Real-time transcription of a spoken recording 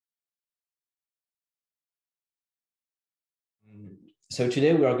So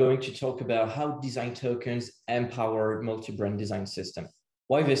today we are going to talk about how design tokens empower multi-brand design system.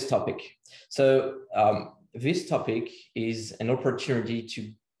 Why this topic? So this topic is an opportunity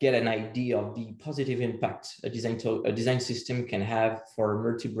to get an idea of the positive impact a design system can have for a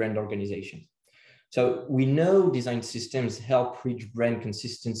multi-brand organization. So we know design systems help reach brand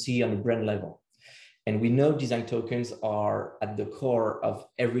consistency on a brand level. And we know design tokens are at the core of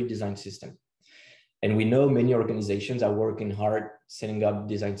every design system. And we know many organizations are working hard setting up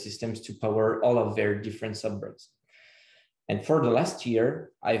design systems to power all of their different sub-brands. And for the last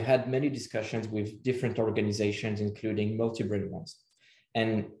year, I've had many discussions with different organizations, including multi-brand ones.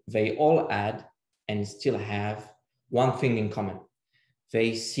 And they all had and still have one thing in common.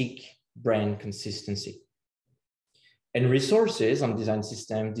 They seek brand consistency. And resources on design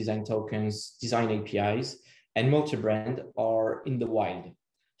systems, design tokens, design APIs, and multi-brand are in the wild.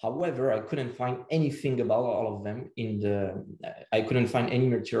 However, I couldn't find anything about all of them I couldn't find any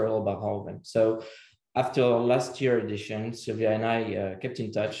material about all of them. So after last year edition, Sylvia and I kept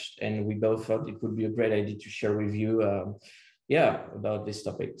in touch, and we both thought it would be a great idea to share with you about this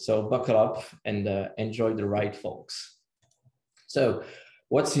topic. So buckle up and enjoy the ride, folks. So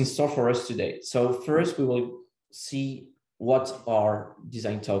what's in store for us today? So first, we will see what are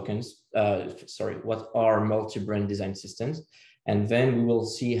design tokens, what are multi-brand design systems. And then we will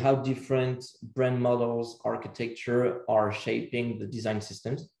see how different brand models, architecture are shaping the design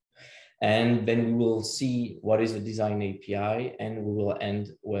systems. And then we will see what is a design API, and we will end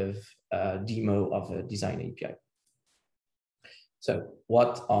with a demo of a design API. So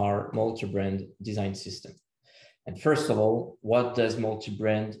what are multi-brand design systems? And first of all, what does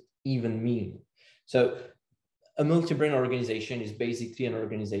multi-brand even mean? So a multi-brand organization is basically an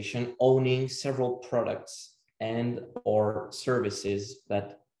organization owning several products and or services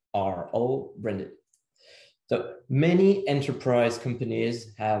that are all branded. So many enterprise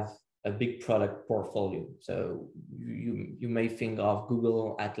companies have a big product portfolio. So you may think of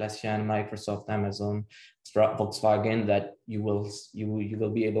Google, Atlassian, Microsoft, Amazon, Volkswagen that you will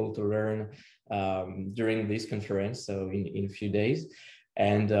be able to learn during this conference. So in a few days.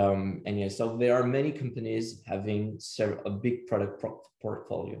 And yeah, so there are many companies having a big product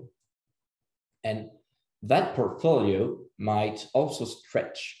portfolio. And that portfolio might also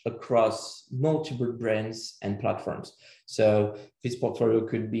stretch across multiple brands and platforms. So this portfolio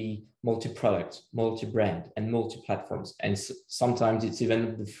could be multi-product, multi-brand, and multi-platforms. And sometimes it's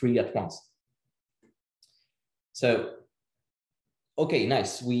even the three at once. So, okay,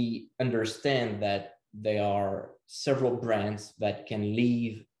 nice. We understand that there are several brands that can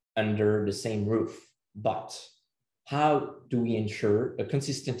live under the same roof, but how do we ensure a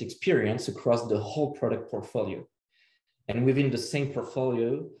consistent experience across the whole product portfolio? And within the same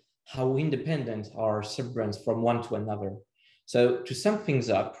portfolio, how independent are sub-brands from one to another? So to sum things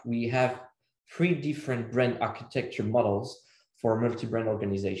up, we have three different brand architecture models for multi-brand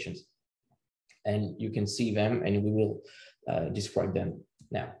organizations. And you can see them, and we will describe them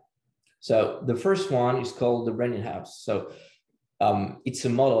now. So the first one is called the brand in-house. So it's a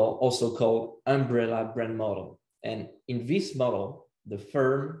model also called umbrella brand model. And in this model, the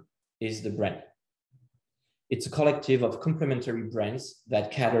firm is the brand. It's a collective of complementary brands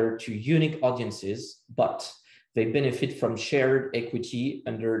that cater to unique audiences, but they benefit from shared equity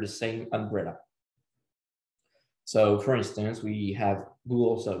under the same umbrella. So for instance, we have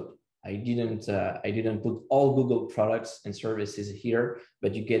Google. So I didn't put all Google products and services here,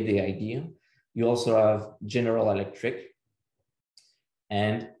 but you get the idea. You also have General Electric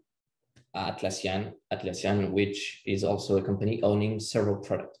and Atlassian, which is also a company owning several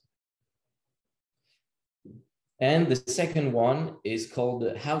products. And the second one is called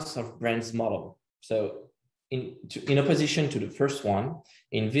the House of Brands model. So in opposition to the first one,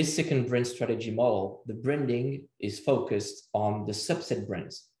 in this second brand strategy model, the branding is focused on the subset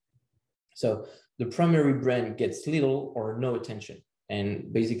brands. So the primary brand gets little or no attention.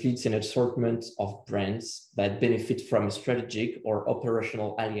 And basically it's an assortment of brands that benefit from a strategic or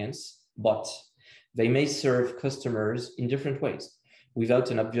operational alliance, but they may serve customers in different ways without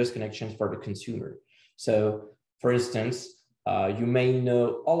an obvious connection for the consumer. So for instance, you may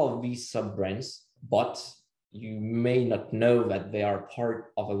know all of these sub-brands, but you may not know that they are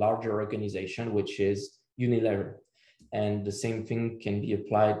part of a larger organization, which is Unilever. And the same thing can be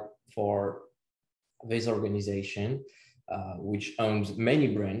applied for this organization, which owns many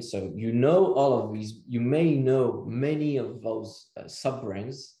brands. So you know all of these, you may know many of those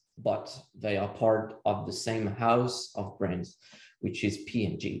sub-brands, but they are part of the same house of brands, which is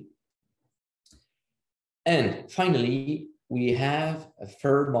P&G. And finally, we have a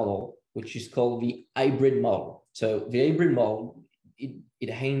third model, which is called the hybrid model. So the hybrid model it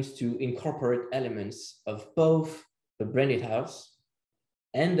aims to incorporate elements of both the branded house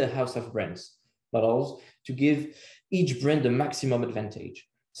and the house of brands models to give each brand the maximum advantage.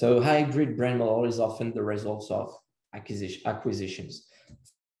 So hybrid brand model is often the result of acquisitions.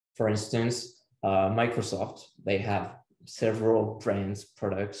 For instance, Microsoft, they have several brands,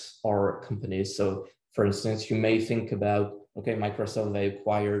 products, or companies. So for instance, you may think about, okay, Microsoft, they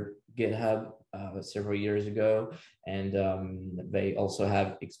acquired GitHub several years ago, and they also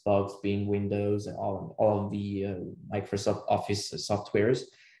have Xbox, being Windows, and all of the Microsoft Office softwares.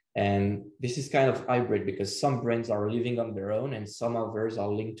 And this is kind of hybrid because some brands are living on their own and some others are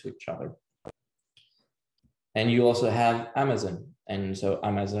linked to each other. And you also have Amazon. And so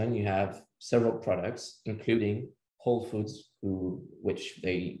Amazon, you have several products, including Whole Foods, which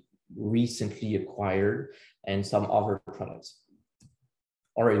they recently acquired, and some other products.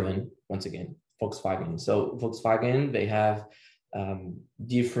 Or even, once again, Volkswagen. So Volkswagen, they have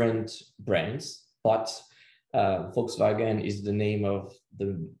different brands, but Volkswagen is the name of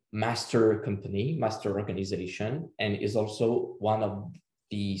the master company, master organization, and is also one of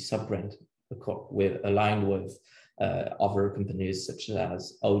the sub-brands aligned with other companies such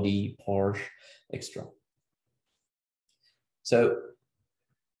as Audi, Porsche, etc. So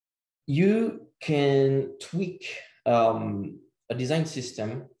you can tweak a design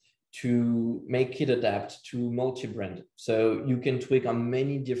system to make it adapt to multi-brand. So you can tweak on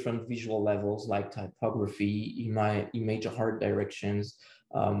many different visual levels like typography, image art directions,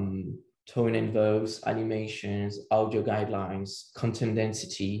 tone and voice, animations, audio guidelines, content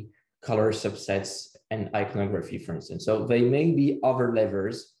density, color subsets, and iconography, for instance. So they may be other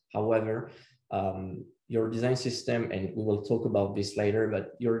levers. However, your design system, and we will talk about this later,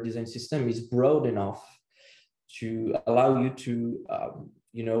 but your design system is broad enough to allow you to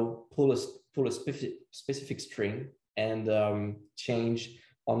pull a specific string and change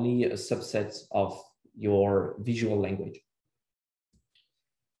only a subset of your visual language.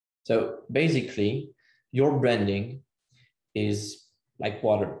 So basically, your branding is like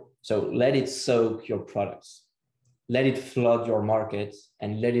water. So let it soak your products, let it flood your market,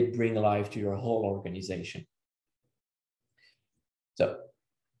 and let it bring life to your whole organization. So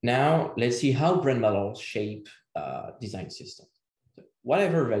now let's see how brand models shape design systems. So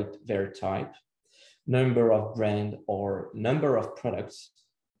whatever their type, number of brand or number of products,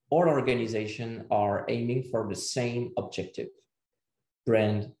 all organizations are aiming for the same objective,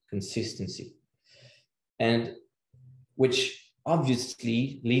 brand consistency. And which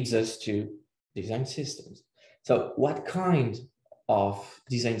obviously leads us to design systems. So what kind of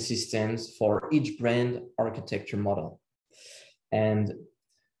design systems for each brand architecture model? And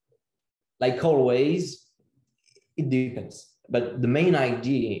like always, it depends. But the main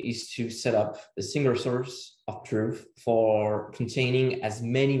idea is to set up a single source of truth for containing as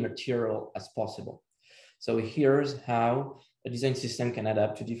many material as possible. So here's how a design system can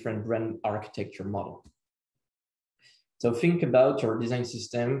adapt to different brand architecture model. So think about your design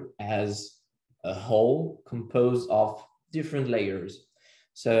system as a whole composed of different layers.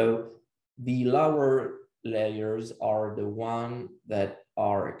 So the lower layers are the ones that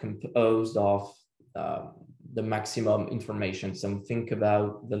are composed of the maximum information. So think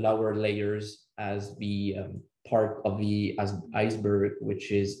about the lower layers as the part of the iceberg,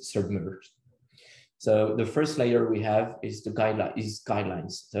 which is submerged. So the first layer we have is the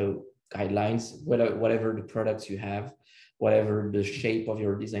guidelines. So guidelines, whatever the products you have, whatever the shape of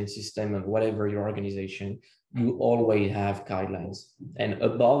your design system and whatever your organization, you always have guidelines. And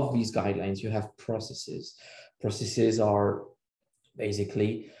above these guidelines, you have processes. Processes are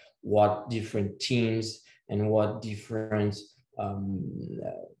basically what different teams and what different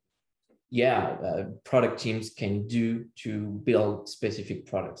product teams can do to build specific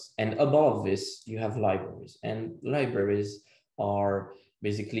products. And above this, you have libraries. And libraries are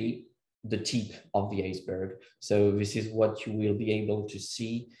basically the tip of the iceberg. So this is what you will be able to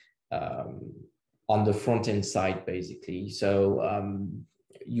see on the front end side, basically. So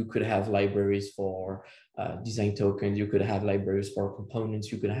you could have libraries for design tokens, you could have libraries for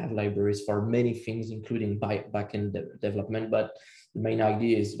components, you could have libraries for many things, including backend development. But the main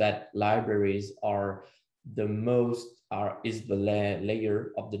idea is that libraries are the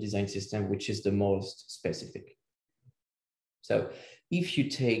layer of the design system, which is the most specific. So if you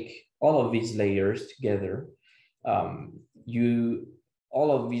take all of these layers together,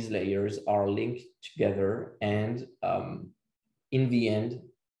 all of these layers are linked together, and in the end,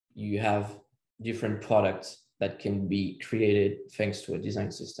 you have different products that can be created thanks to a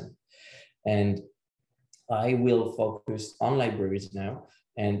design system. And I will focus on libraries now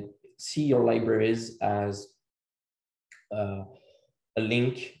and see your libraries as a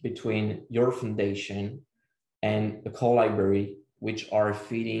link between your foundation and a core library, which are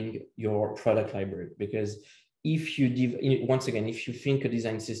feeding your product library. Because if you, once again, if you think a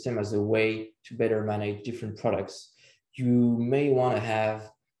design system as a way to better manage different products, you may want to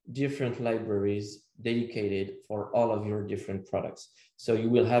have different libraries dedicated for all of your different products. So you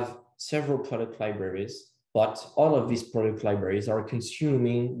will have several product libraries, but all of these product libraries are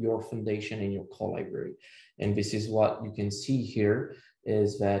consuming your foundation and your core library. And this is what you can see here,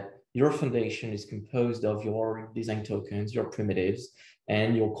 is that your foundation is composed of your design tokens, your primitives,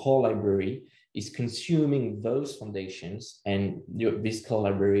 and your core library is consuming those foundations. And this core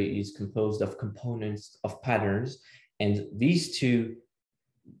library is composed of components, of patterns, and these two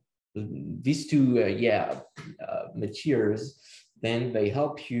materials, then they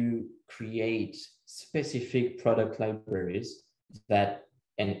help you create specific product libraries that,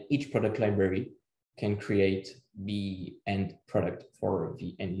 and each product library can create the end product for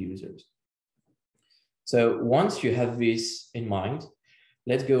the end users. So once you have this in mind,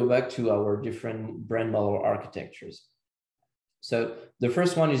 let's go back to our different brand model architectures. So the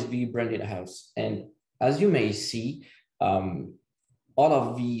first one is the brand in-house. And as you may see, all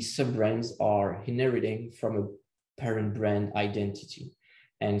of the sub-brands are inheriting from a parent brand identity.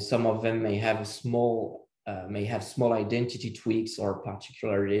 And some of them may have small identity tweaks or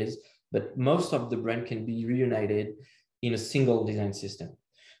particularities, but most of the brand can be reunited in a single design system.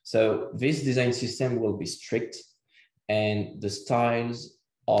 So this design system will be strict, and the styles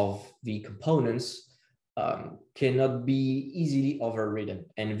of the components cannot be easily overridden.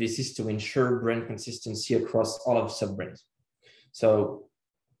 And this is to ensure brand consistency across all of sub-brands. So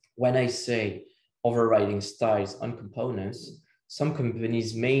when I say overriding styles on components, some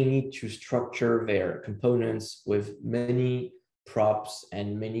companies may need to structure their components with many props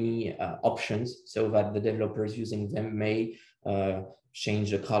and many options, so that the developers using them may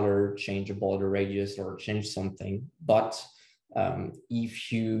change the color, change a border radius, or change something. But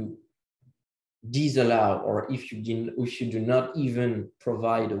if you disallow, or if you do not even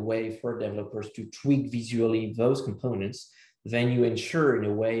provide a way for developers to tweak visually those components, then you ensure in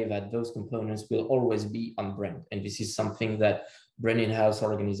a way that those components will always be on brand. And this is something that brand in-house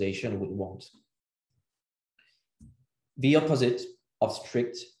organization would want. The opposite of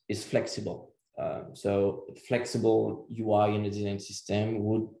strict is flexible. So flexible UI in a design system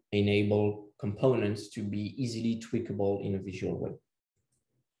would enable components to be easily tweakable in a visual way.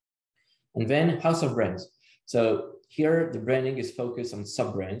 And then house of brands. So here the branding is focused on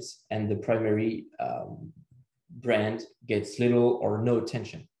sub-brands, and the primary brand gets little or no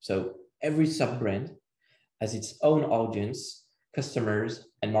attention. So every sub-brand has its own audience, customers,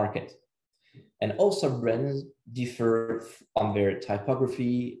 and market. And all sub-brands differ on their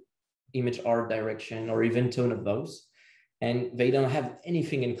typography, image art direction, or even tone of those, and they don't have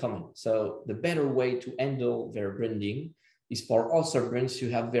anything in common. So the better way to handle their branding is for all sub-brands to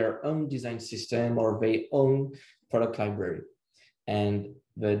have their own design system or their own product library. And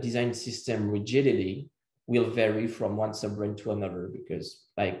the design system rigidity will vary from one sub-brand to another, because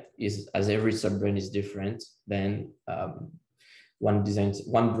as every sub-brand is different, then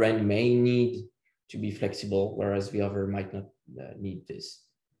one brand may need to be flexible, whereas the other might not need this.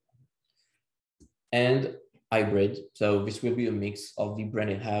 And hybrid, so this will be a mix of the brand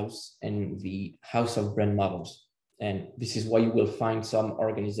in-house and the house of brand models. And this is why you will find some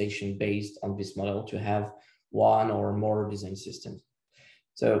organization based on this model to have one or more design systems.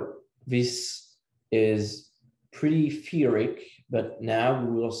 So this is pretty theoretic, but now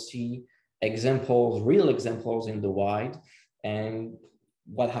we will see examples, real examples in the wild, and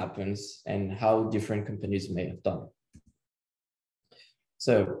what happens and how different companies may have done.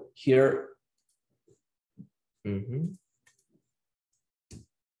 So here,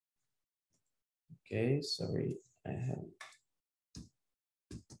 okay, sorry,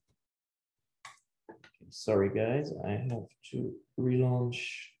 sorry guys, I have to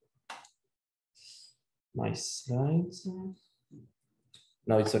relaunch my slides.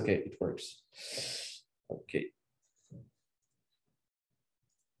 No, it's okay, it works. Okay.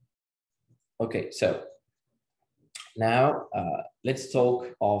 Okay, so now let's talk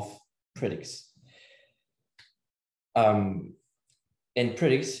of Predix. And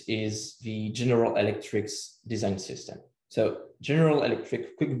Predix is the General Electric's design system. So General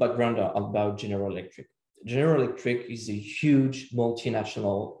Electric, quick background about General Electric. General Electric is a huge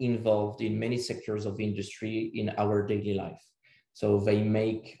multinational involved in many sectors of industry in our daily life. So they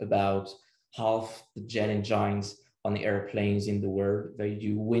make about half the jet engines on airplanes in the world. They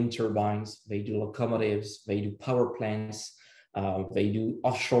do wind turbines, they do locomotives, they do power plants, They do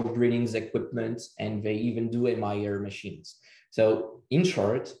offshore drillings equipment, and they even do MIR machines. So in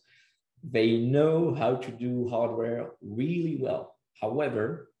short, they know how to do hardware really well.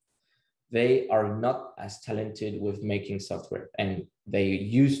 However, they are not as talented with making software, and they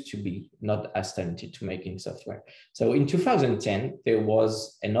used to be not as talented to making software. So in 2010, there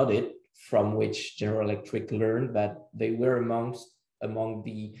was an audit from which General Electric learned that they were among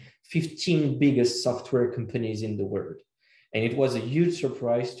the 15 biggest software companies in the world. And it was a huge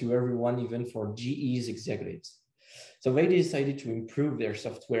surprise to everyone, even for GE's executives. So they decided to improve their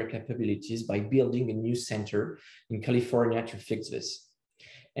software capabilities by building a new center in California to fix this.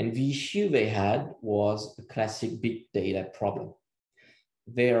 And the issue they had was a classic big data problem.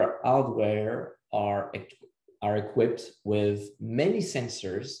 Their hardware are equipped with many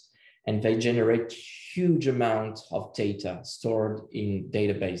sensors, and they generate huge amounts of data stored in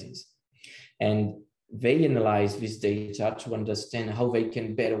databases. And they analyze this data to understand how they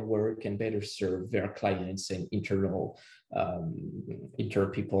can better work and better serve their clients and inter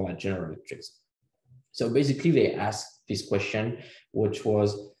people at General Electric. So basically they asked this question, which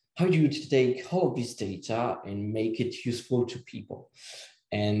was, how do you take all of this data and make it useful to people?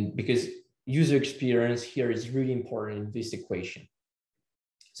 And because user experience here is really important in this equation.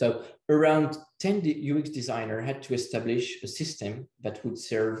 So around 10 UX designers had to establish a system that would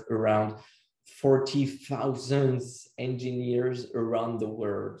serve around 40,000 engineers around the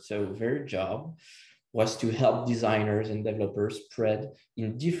world. So their job was to help designers and developers spread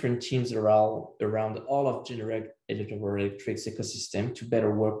in different teams around all of General Electric's ecosystem to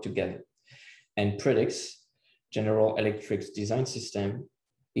better work together. And Predix, General Electric's design system,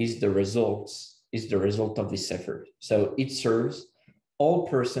 is the result of this effort. So it serves all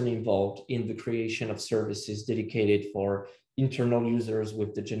persons involved in the creation of services dedicated for internal users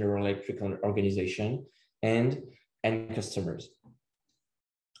with the General Electric organization and customers.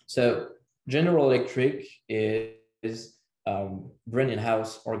 So General Electric is brand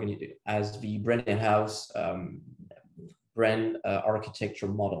in-house as the brand in-house brand architecture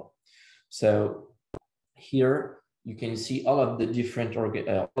model. So here you can see all of the different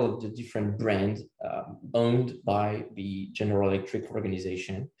brands owned by the General Electric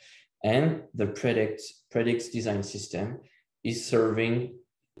organization, and the Predix design system is serving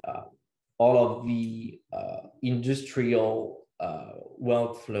all of the industrial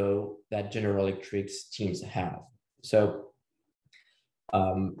workflow that General Electric's teams have. So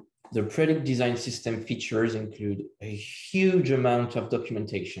the Predix design system features include a huge amount of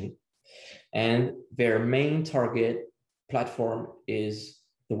documentation, and their main target platform is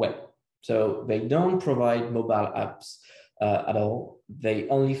the web. So they don't provide mobile apps at all. They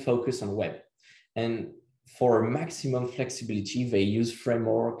only focus on web. And for maximum flexibility, they use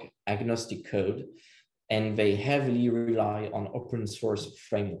framework agnostic code, and they heavily rely on open source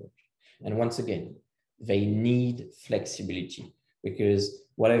framework. And once again, they need flexibility, because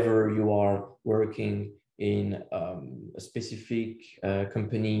whatever you are working in a specific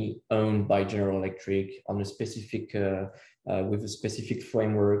company owned by General Electric on a specific, with a specific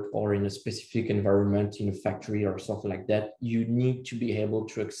framework, or in a specific environment in a factory or something like that, you need to be able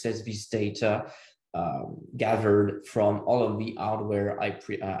to access this data gathered from all of the hardware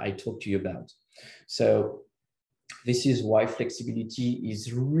I talked to you about. So this is why flexibility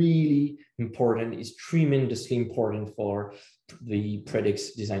is really important, is tremendously important for the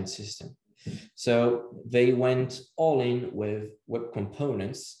Predix design system. So they went all in with web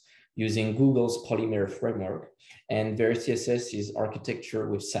components using Google's Polymer framework, and their CSS is architecture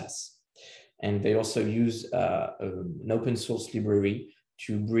with Sass. And they also use an open source library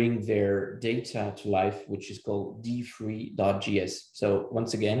to bring their data to life, which is called d3.js. So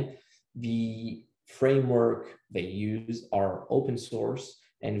once again, the framework they use are open source,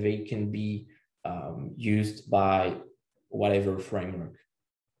 and they can be used by whatever framework.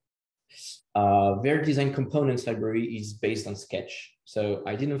 Their design components library is based on Sketch. So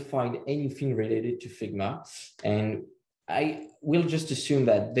I didn't find anything related to Figma, and I will just assume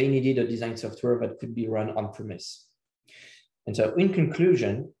that they needed a design software that could be run on premise. And so in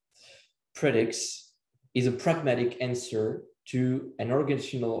conclusion, Predix is a pragmatic answer to an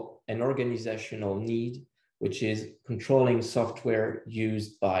organizational need, which is controlling software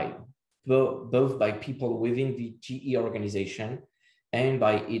used by both by people within the GE organization and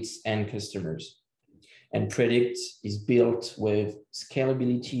by its end customers. And Predix is built with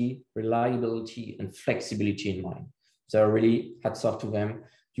scalability, reliability, and flexibility in mind. So really hats off to them,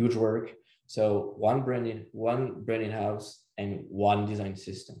 huge work. So one brand in-house and one design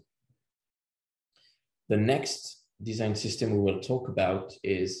system. The next design system we will talk about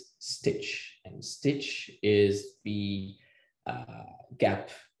is Stitch. And Stitch is the Gap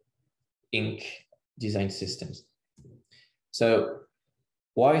Inc. design systems. So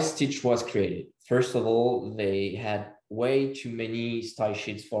why Stitch was created? First of all, they had way too many style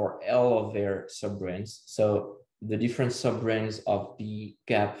sheets for all of their sub-brands. So the different sub-brands of the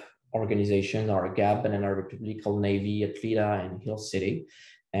Gap organization are Gap, Banana Republic, Old Navy, Athleta, and Hill City.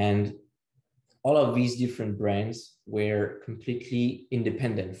 And all of these different brands were completely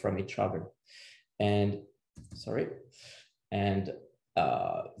independent from each other. And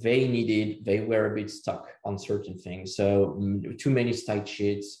they were a bit stuck on certain things. So too many style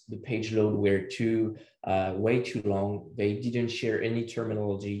sheets, the page load were way too long. They didn't share any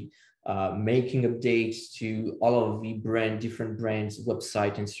terminology. Making updates to all of the different brands,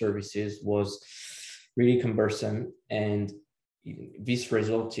 website and services was really cumbersome. And this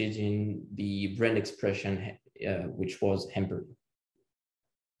resulted in the brand expression, which was hampered.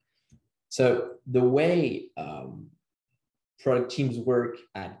 So the way product teams work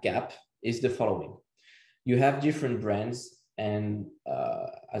at Gap is the following. You have different brands, and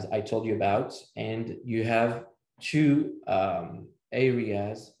as I told you about, and you have two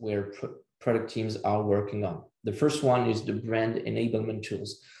areas where product teams are working on. The first one is the brand enablement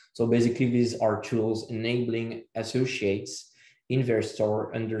tools. So basically, these are tools enabling associates in their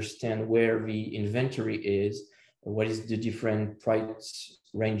store understand where the inventory is, what is the different price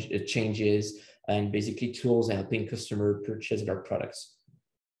range changes, and basically tools helping customer purchase their products.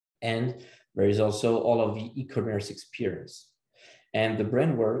 And there is also all of the e-commerce experience. And the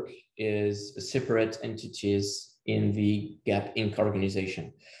brand work is separate entities in the Gap Inc.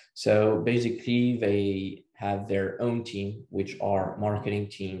 organization. So basically they have their own team, which are marketing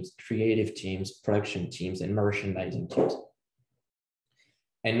teams, creative teams, production teams, and merchandising teams.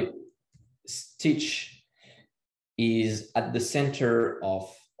 And Stitch is at the center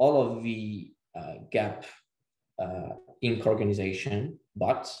of all of the Gap Inc. organization,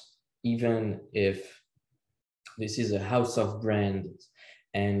 but even if this is a house of brands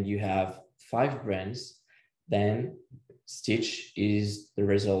and you have 5 brands, then Stitch is the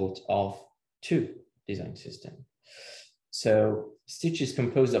result of 2 design systems. So Stitch is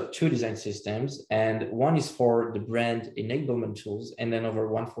composed of 2 design systems, and one is for the brand enablement tools and another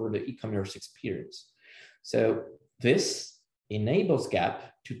one for the e-commerce experience. So this enables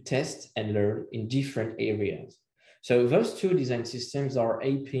Gap to test and learn in different areas. So those 2 design systems are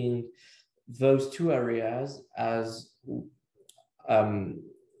aping those 2 areas as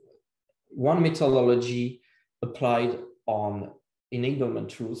one methodology applied on enablement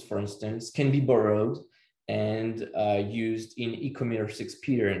tools, for instance, can be borrowed and used in e-commerce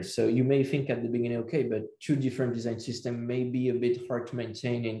experience. So you may think at the beginning, okay, but 2 different design systems may be a bit hard to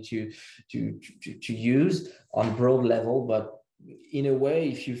maintain and to use on broad level, but in a way,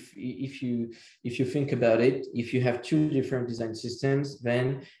 if you think about it, if you have 2 different design systems,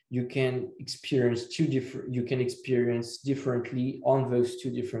 then you can experience differently on those 2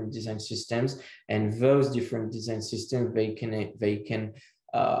 different design systems, and those different design systems they can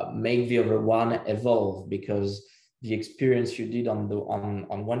make the other one evolve, because the experience you did on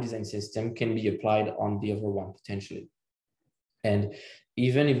one design system can be applied on the other one potentially. And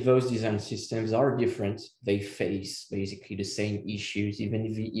even if those design systems are different, they face basically the same issues, even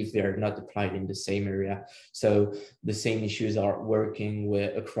if they're not applied in the same area. So the same issues are working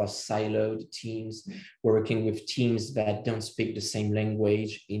across siloed teams, working with teams that don't speak the same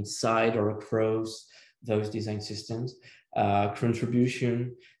language inside or across those design systems,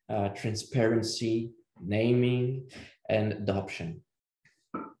 contribution, transparency, naming, and adoption.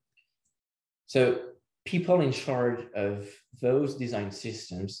 So people in charge of those design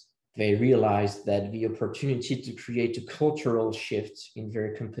systems, they realized that the opportunity to create a cultural shift in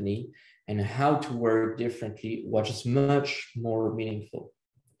their company and how to work differently was much more meaningful.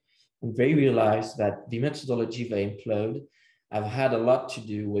 And they realized that the methodology they employed have had a lot to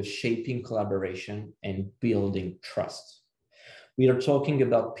do with shaping collaboration and building trust. We are talking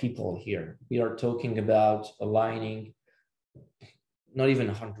about people here. We are talking about aligning not even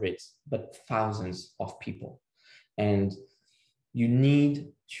hundreds, but thousands of people. And you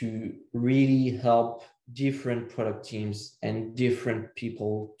need to really help different product teams and different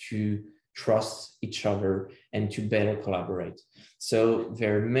people to trust each other and to better collaborate. So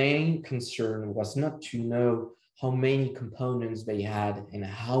their main concern was not to know how many components they had and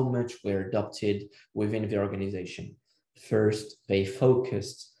how much were adopted within the organization. First, they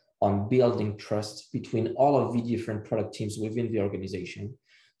focused on building trust between all of the different product teams within the organization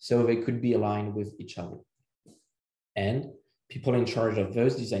so they could be aligned with each other. And people in charge of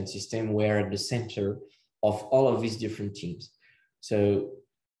those design systems were at the center of all of these different teams. So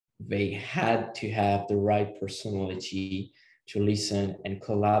they had to have the right personality to listen and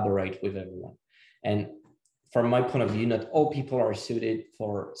collaborate with everyone. And from my point of view, not all people are suited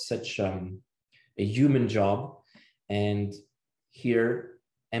for such a human job. And here,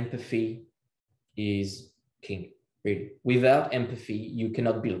 empathy is king, really. Without empathy, you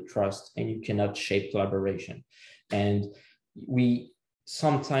cannot build trust and you cannot shape collaboration. And we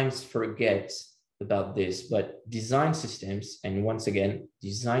sometimes forget about this, but design systems, and once again,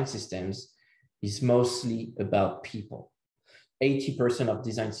 design systems is mostly about people. 80% of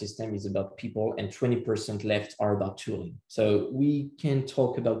design system is about people and 20% left are about tooling. So we can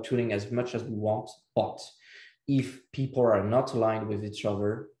talk about tooling as much as we want, but if people are not aligned with each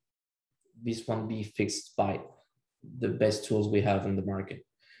other, this won't be fixed by the best tools we have in the market.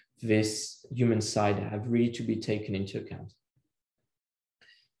 This human side have really to be taken into account.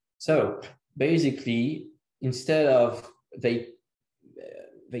 So basically, instead of they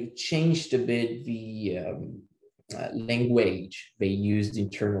changed a bit the language they used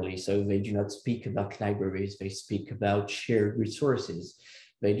internally. So they do not speak about libraries, they speak about shared resources.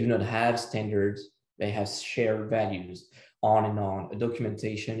 They do not have standards, they have shared values, on and on. A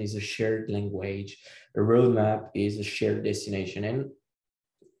documentation is a shared language, a roadmap is a shared destination. And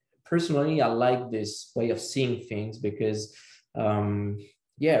personally, I like this way of seeing things because,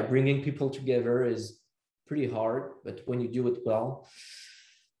 yeah, bringing people together is pretty hard, but when you do it well,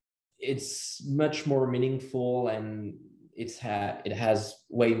 it's much more meaningful and it has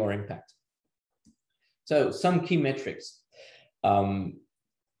way more impact. So some key metrics.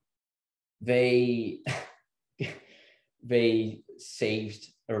 They saved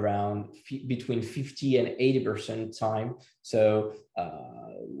around between 50 and 80% time. So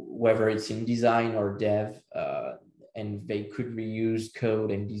whether it's in design or dev, and they could reuse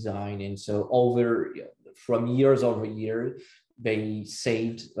code and design. And so from years over year, they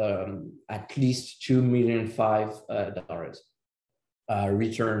saved at least $2.5 million.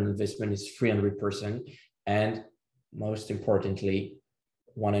 Return on investment is 300%. And most importantly,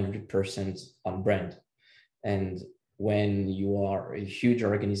 100% on brand. And when you are a huge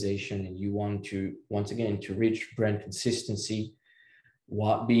organization and you want to, once again, to reach brand consistency,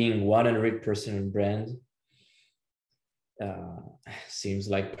 being 100% in brand seems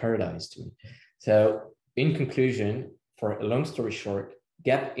like paradise to me. So in conclusion, for a long story short,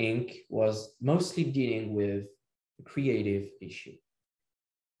 Gap Inc. was mostly dealing with a creative issue.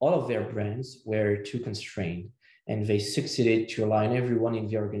 All of their brands were too constrained, and they succeeded to align everyone in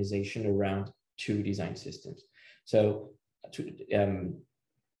the organization around 2 design systems. So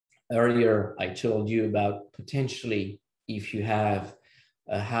earlier, I told you about potentially if you have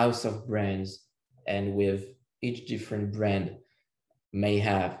a house of brands and with each different brand may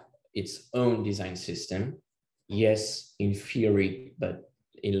have its own design system. Yes, in theory, but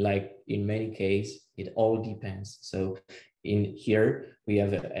in many cases, it all depends. So in here, we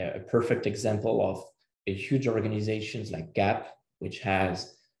have a perfect example of a huge organizations like Gap, which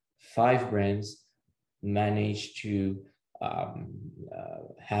has 5 brands, managed to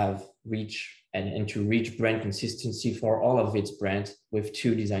have reach and to reach brand consistency for all of its brands with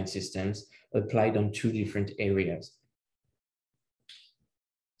 2 design systems applied on 2 different areas.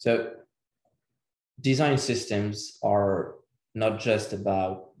 So design systems are not just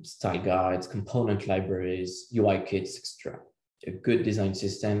about style guides, component libraries, UI kits, etc. A good design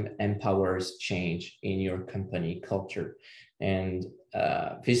system empowers change in your company culture. And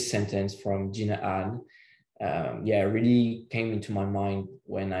this sentence from Gina Ann, really came into my mind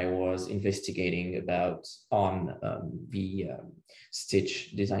when I was investigating about the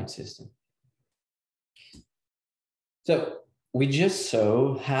Stitch design system. So we just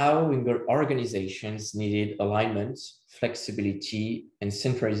saw how organizations needed alignment, flexibility, and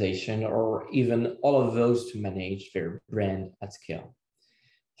centralization, or even all of those to manage their brand at scale.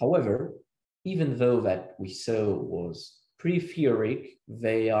 However, even though that we saw was pretty theoretic,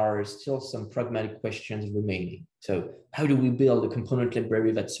 there are still some pragmatic questions remaining. So how do we build a component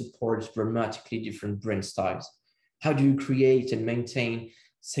library that supports dramatically different brand styles? How do you create and maintain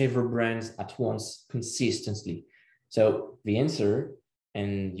several brands at once consistently? So the answer,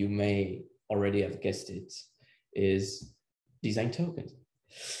 and you may already have guessed it, is design tokens.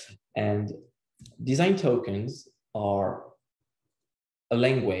 And design tokens are a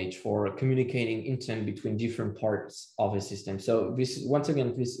language for communicating intent between different parts of a system. So this, once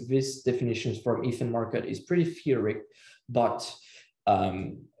again, this definition from Ethan Marcotte is pretty theoretic, but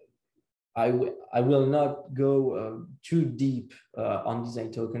I will not go too deep on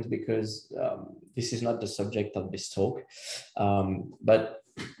design tokens because this is not the subject of this talk. But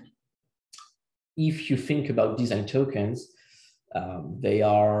if you think about design tokens, they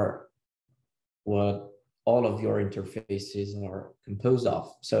are what all of your interfaces are composed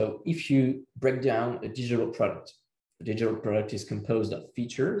of. So if you break down a digital product is composed of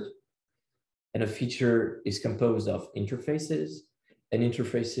features, and a feature is composed of interfaces, and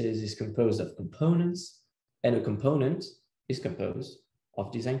interfaces is composed of components, and a component is composed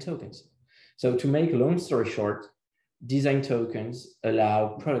of design tokens. So to make a long story short, design tokens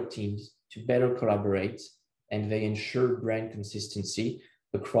allow product teams to better collaborate, and they ensure brand consistency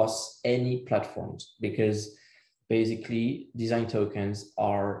across any platforms, because basically design tokens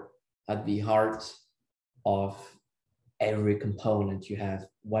are at the heart of every component you have,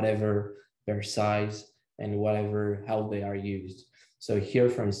 whatever their size and whatever how they are used. So here,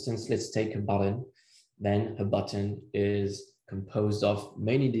 for instance, let's take a button. Then a button is composed of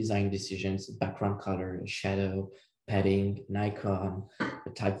many design decisions: background color, a shadow, padding, an icon, a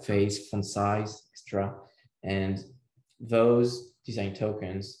typeface, font size, etc. And those design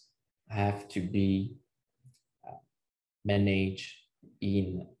tokens have to be managed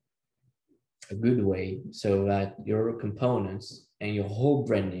in a good way so that your components and your whole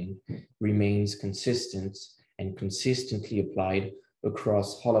branding remains consistent and consistently applied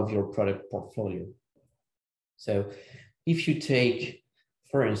across all of your product portfolio. So if you take,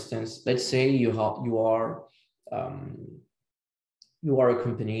 for instance, let's say you are a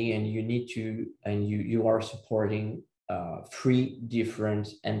company and you are supporting 3 different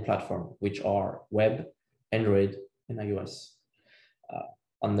end platforms, which are web, Android, and iOS.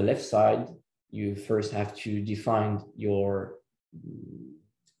 On the left side, you first have to define your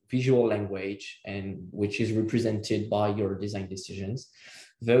visual language, and which is represented by your design decisions.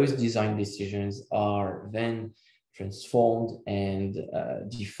 Those design decisions are then transformed and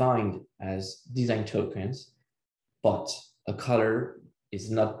defined as design tokens, but a color is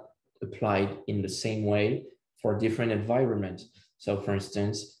not applied in the same way for different environments. So for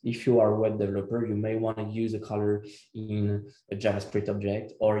instance, if you are a web developer, you may want to use a color in a JavaScript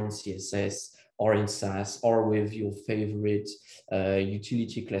object, or in CSS, or in SAS, or with your favorite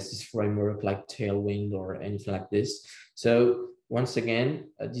utility classes framework like Tailwind or anything like this. So once again,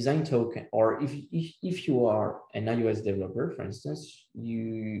 a design token, or if you are an iOS developer, for instance,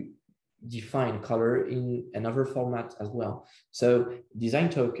 you define color in another format as well. So design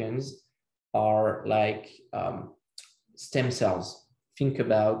tokens are like stem cells. Think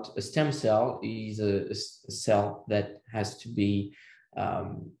about a stem cell is a cell that has to be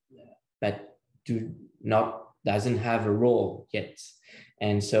doesn't have a role yet.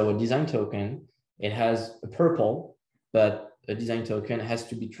 And so a design token, it has a purple, but a design token has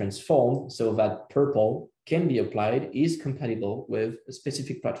to be transformed so that purple can be applied, is compatible with a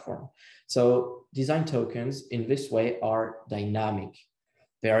specific platform. So design tokens in this way are dynamic.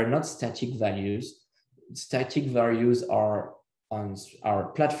 They are not static values. Static values are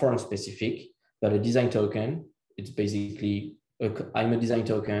platform specific, but a design token, it's basically, I'm a design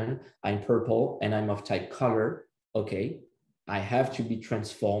token, I'm purple, and I'm of type color. Okay, I have to be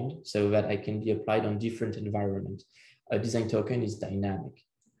transformed so that I can be applied on different environments. A design token is dynamic.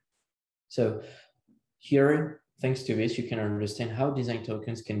 So here, thanks to this, you can understand how design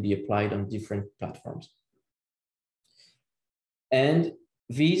tokens can be applied on different platforms. And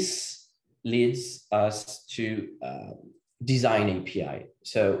this leads us to design API.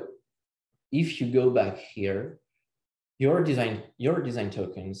 So if you go back here, your design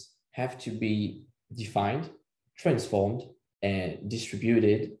tokens have to be defined, transformed, and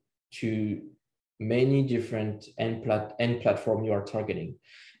distributed to many different end platform you are targeting.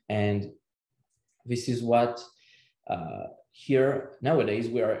 And this is what here nowadays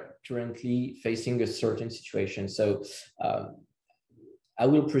we are currently facing a certain situation. So I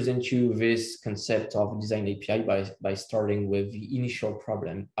will present you this concept of design API by starting with the initial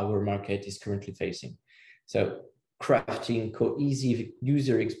problem our market is currently facing. So crafting cohesive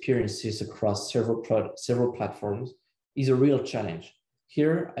user experiences across several platforms is a real challenge.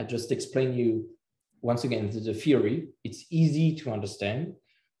 Here, I just explain you once again the theory. It's easy to understand,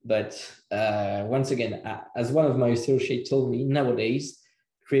 but once again, as one of my associates told me, nowadays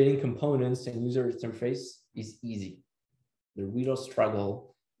creating components and user interface is easy. The real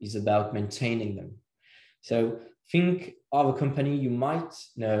struggle is about maintaining them. So think of a company you might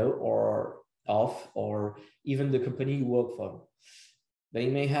know or even the company you work for. They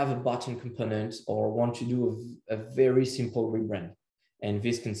may have a button component or want to do a very simple rebrand. And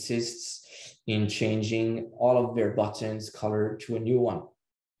this consists in changing all of their buttons color to a new one.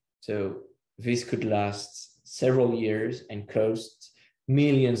 So this could last several years and cost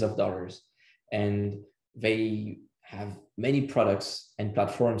millions of dollars. And they have many products and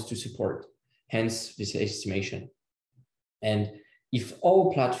platforms to support, hence this estimation. And if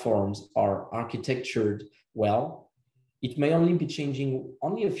all platforms are architectured well, it may only be changing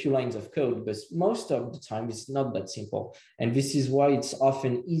only a few lines of code, but most of the time it's not that simple. And this is why it's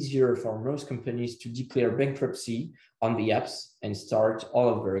often easier for most companies to declare bankruptcy on the apps and start all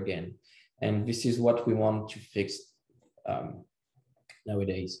over again. And this is what we want to fix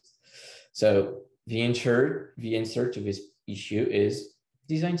nowadays. So the answer to this issue is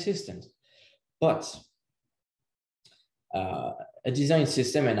design systems. But a design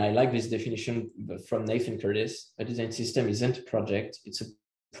system, and I like this definition from Nathan Curtis, a design system isn't a project, it's a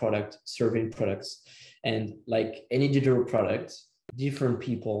product serving products. And like any digital product, different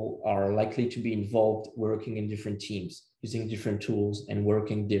people are likely to be involved working in different teams, using different tools and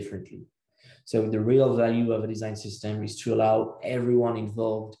working differently. So the real value of a design system is to allow everyone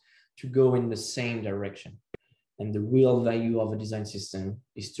involved to go in the same direction. And the real value of a design system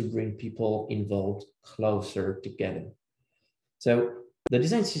is to bring people involved closer together. So the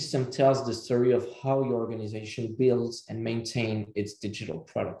design system tells the story of how your organization builds and maintains its digital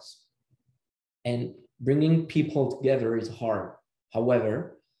products. And bringing people together is hard.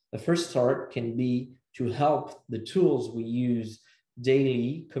 However, the first start can be to help the tools we use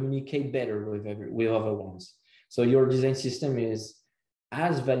daily communicate better with other ones. So your design system is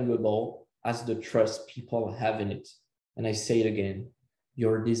as valuable as the trust people have in it. And I say it again,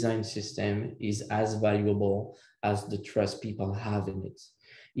 your design system is as valuable as the trust people have in it.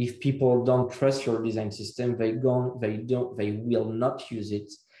 If people don't trust your design system, they will not use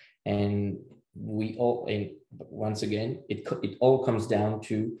it. And once again, it all comes down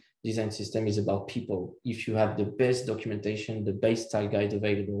to design system is about people. If you have the best documentation, the best style guide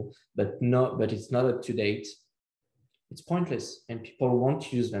available, but it's not up to date, it's pointless and people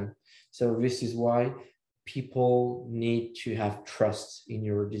won't use them. So this is why people need to have trust in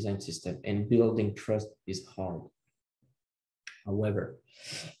your design system, and building trust is hard. However,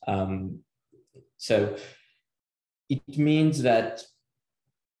 so it means that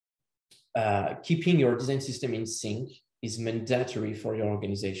keeping your design system in sync is mandatory for your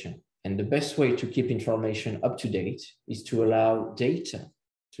organization. And the best way to keep information up to date is to allow data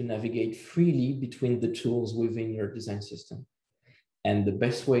to navigate freely between the tools within your design system. And the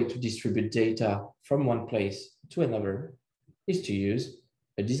best way to distribute data from one place to another is to use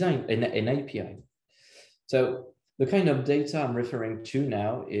an API. So the kind of data I'm referring to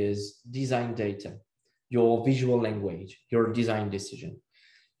now is design data, your visual language, your design decision.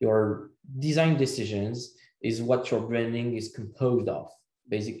 Your design decisions is what your branding is composed of.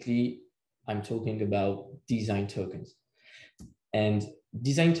 Basically, I'm talking about design tokens. And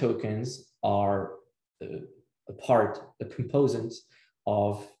design tokens are a component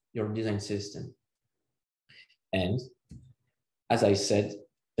of your design system. And as I said,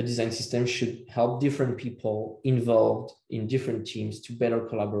 a design system should help different people involved in different teams to better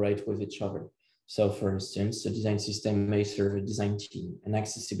collaborate with each other. So for instance, a design system may serve a design team, an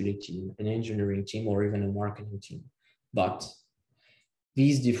accessibility team, an engineering team, or even a marketing team. But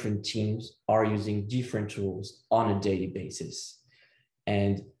these different teams are using different tools on a daily basis.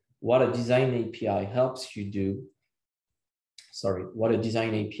 And what a design API helps you do,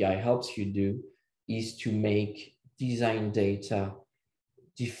 is to make design data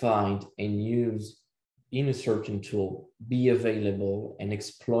defined and used in a certain tool be available and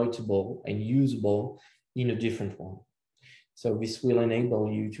exploitable and usable in a different one. So this will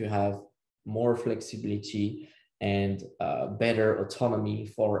enable you to have more flexibility and better autonomy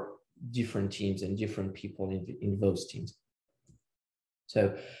for different teams and different people in those teams.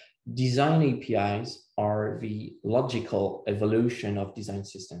 So design APIs are the logical evolution of design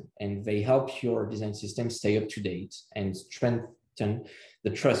system, and they help your design system stay up to date and strengthen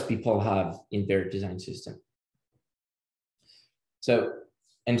the trust people have in their design system. So,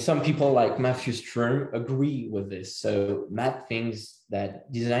 and some people like Matthew Sturm agree with this. So Matt thinks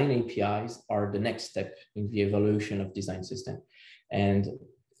that design APIs are the next step in the evolution of design system. And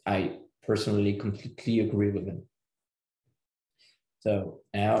I personally completely agree with him. So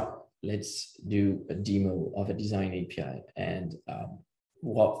now let's do a demo of a design API. And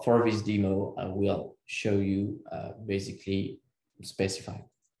for this demo, I will show you basically specify.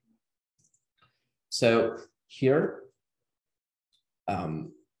 So here,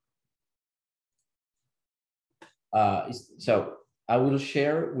 so I will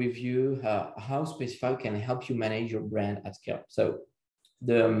share with you how Specify can help you manage your brand at scale. So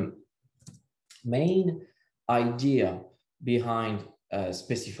the main idea behind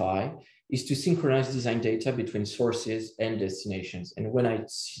Specify is to synchronize design data between sources and destinations. And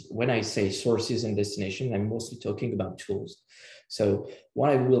when I say sources and destination, I'm mostly talking about tools. So what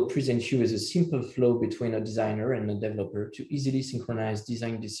I will present you is a simple flow between a designer and a developer to easily synchronize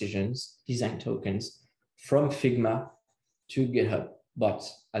design decisions, design tokens from Figma to GitHub. But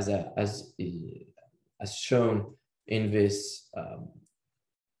as shown in this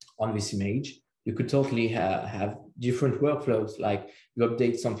on this image, you could totally have different workflows, like you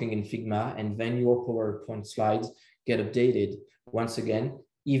update something in Figma and then your PowerPoint slides get updated. Once again,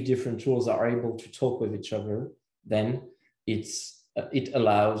 if different tools are able to talk with each other, then it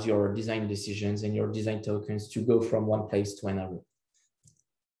allows your design decisions and your design tokens to go from one place to another.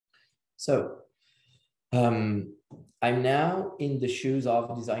 So I'm now in the shoes of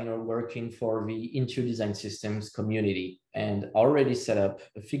a designer working for the Into Design Systems community, and already set up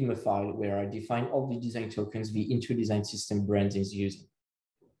a Figma file where I define all the design tokens the Into Design System brand is using.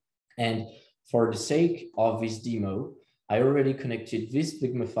 And for the sake of this demo, I already connected this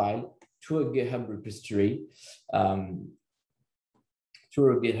Figma file to a GitHub repository,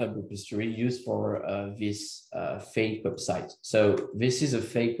 used for this fake website. So this is a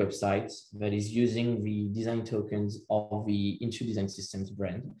fake website that is using the design tokens of the Into Design Systems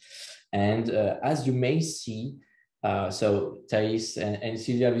brand. And as you may see, so Thais and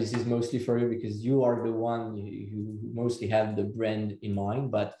Celia, this is mostly for you because you are the one who mostly have the brand in mind.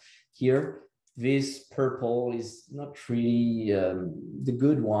 But here, this purple is not really the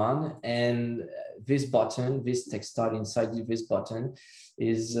good one. And this button, this textile inside this button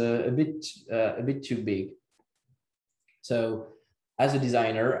is a bit too big. So as a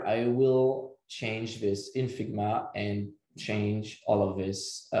designer, I will change this in Figma and change all of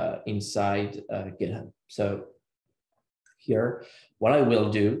this inside GitHub. So here, what I will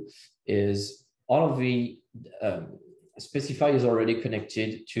do is all of the Specify is already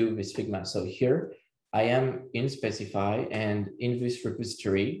connected to this Figma. So here I am in Specify, and in this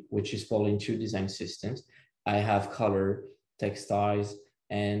repository, which is called Into Design Systems, I have color, textiles,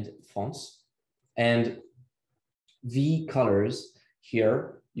 and fonts. And the colors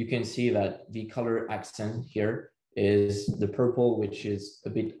here, you can see that the color accent here is the purple, which is a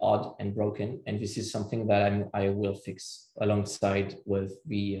bit odd and broken. And this is something that I will fix alongside with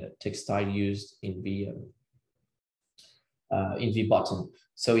the textile used in the button.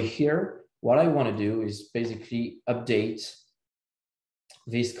 So here, what I want to do is basically update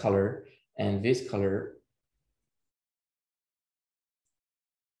this color and this color.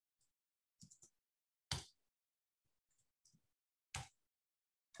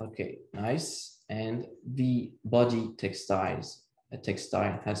 Okay, nice. And the body textiles, a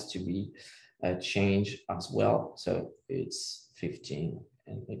textile has to be changed as well. So it's 15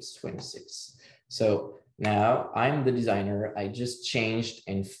 and it's 26. So now I'm the designer. I just changed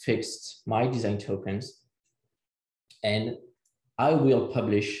and fixed my design tokens, and I will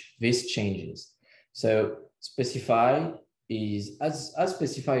publish these changes. So Specify is, as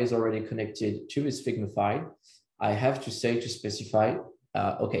Specify is already connected to this Figma file, I have to say to Specify,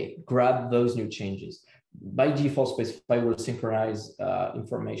 okay, grab those new changes. By default, Specify will synchronize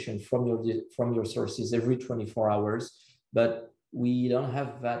information from your sources every 24 hours, but we don't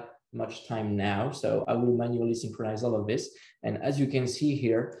have that much time now, so I will manually synchronize all of this. And as you can see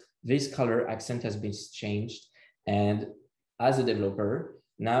here, this color accent has been changed. And as a developer,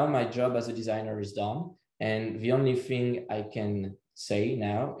 now my job as a designer is done. And the only thing I can say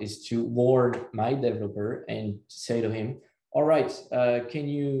now is to warn my developer and say to him, all right, can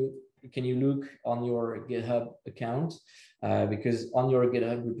you look on your GitHub account? Because on your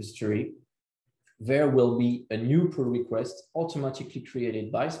GitHub repository, there will be a new pull request automatically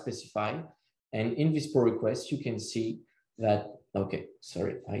created by Specify. And in this pull request, you can see that, okay,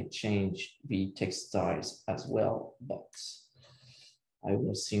 sorry, I changed the textiles as well, but I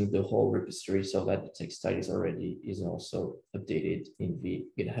will sync the whole repository so that the textile is also updated in the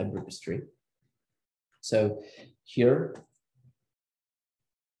GitHub repository. So here,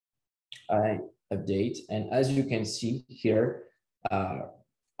 I update, and as you can see here,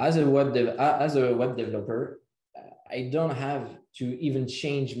 as a web developer, I don't have to even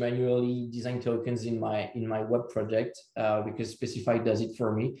change manually design tokens in my web project because Specify does it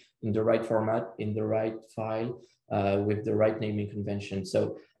for me in the right format, in the right file, with the right naming convention.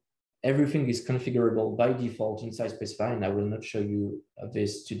 So everything is configurable by default inside Specify, and I will not show you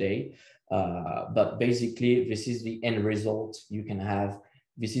this today. But basically, this is the end result you can have.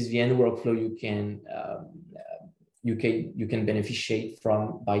 This is the end workflow you can beneficiate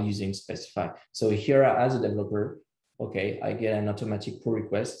from by using Specify. So here, as a developer, okay, I get an automatic pull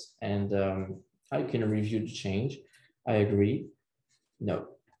request, and I can review the change. I agree. No.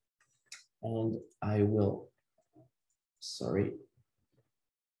 And I will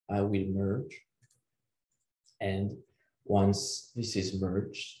merge. And once this is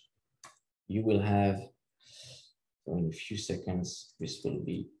merged, you will have, in a few seconds, this will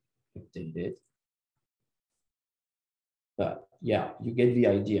be updated. But yeah, you get the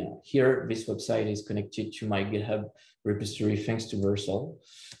idea. Here, this website is connected to my GitHub repository thanks to Versal.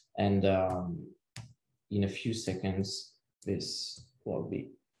 And in a few seconds, this will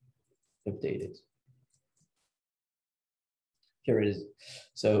be updated. Here it is.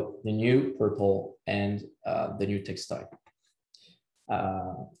 So the new purple and the new text type.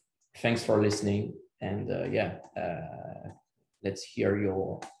 Thanks for listening. And let's hear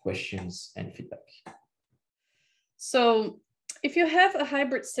your questions and feedback. So if you have a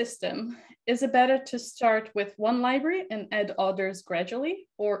hybrid system, is it better to start with one library and add others gradually,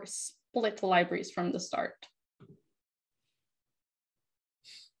 or split libraries from the start?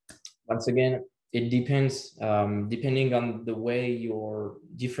 Once again, it depends, depending on the way your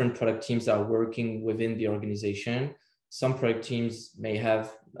different product teams are working within the organization. Some product teams may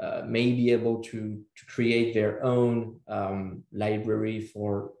be able to create their own library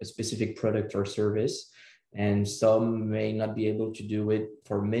for a specific product or service, and some may not be able to do it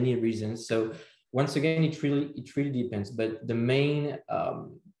for many reasons. So once again, it really depends. But the main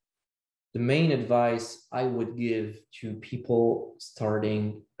advice I would give to people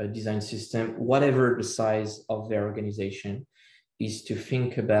starting a design system, whatever the size of their organization, is to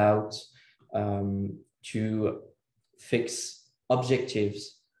think about to fix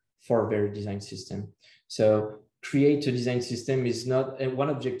objectives for their design system. So create a design system is not, one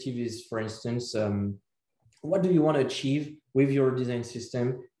objective is, for instance, what do you want to achieve with your design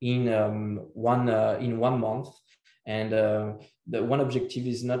system in one month? And the one objective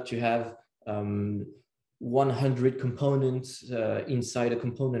is not to have 100 components inside a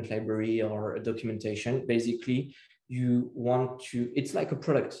component library or a documentation. Basically, you want to, it's like a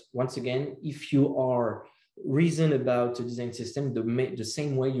product. Once again, if you are reason about a design system the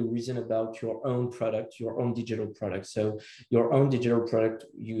same way you reason about your own product, your own digital product. So your own digital product,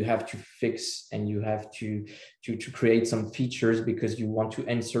 you have to fix and you have to create some features because you want to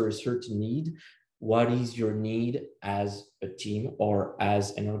answer a certain need. What is your need as a team or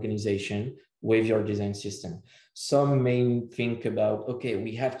as an organization with your design system? Some may think about, okay,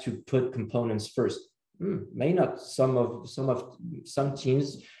 we have to put components first. May not. Some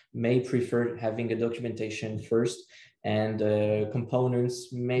teams may prefer having a documentation first, and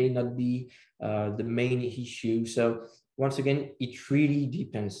components may not be the main issue. So once again, it really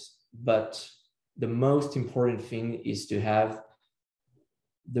depends. But the most important thing is to have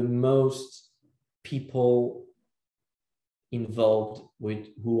the most people involved with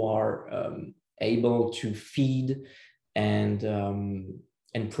who are able to feed and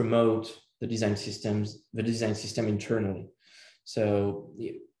promote the design system internally. So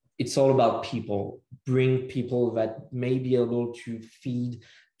it's all about people. Bring people that may be able to feed,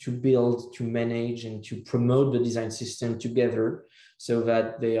 to build, to manage, and to promote the design system together, so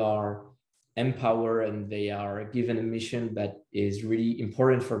that they are empowered and they are given a mission that is really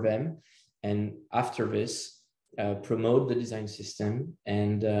important for them. And after this, promote the design system,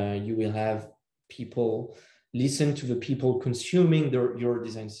 and you will have people listen to the people consuming your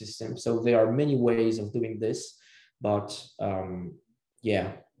design system. So there are many ways of doing this, but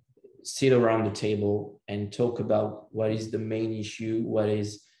sit around the table and talk about what is the main issue, what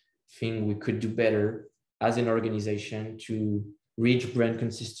is thing we could do better as an organization to reach brand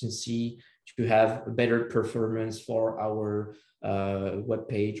consistency, to have a better performance for our web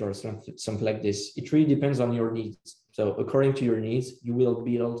page or something like this. It really depends on your needs. So according to your needs, you will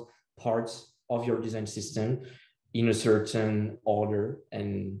build parts of your design system in a certain order.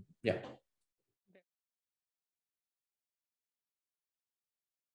 And yeah.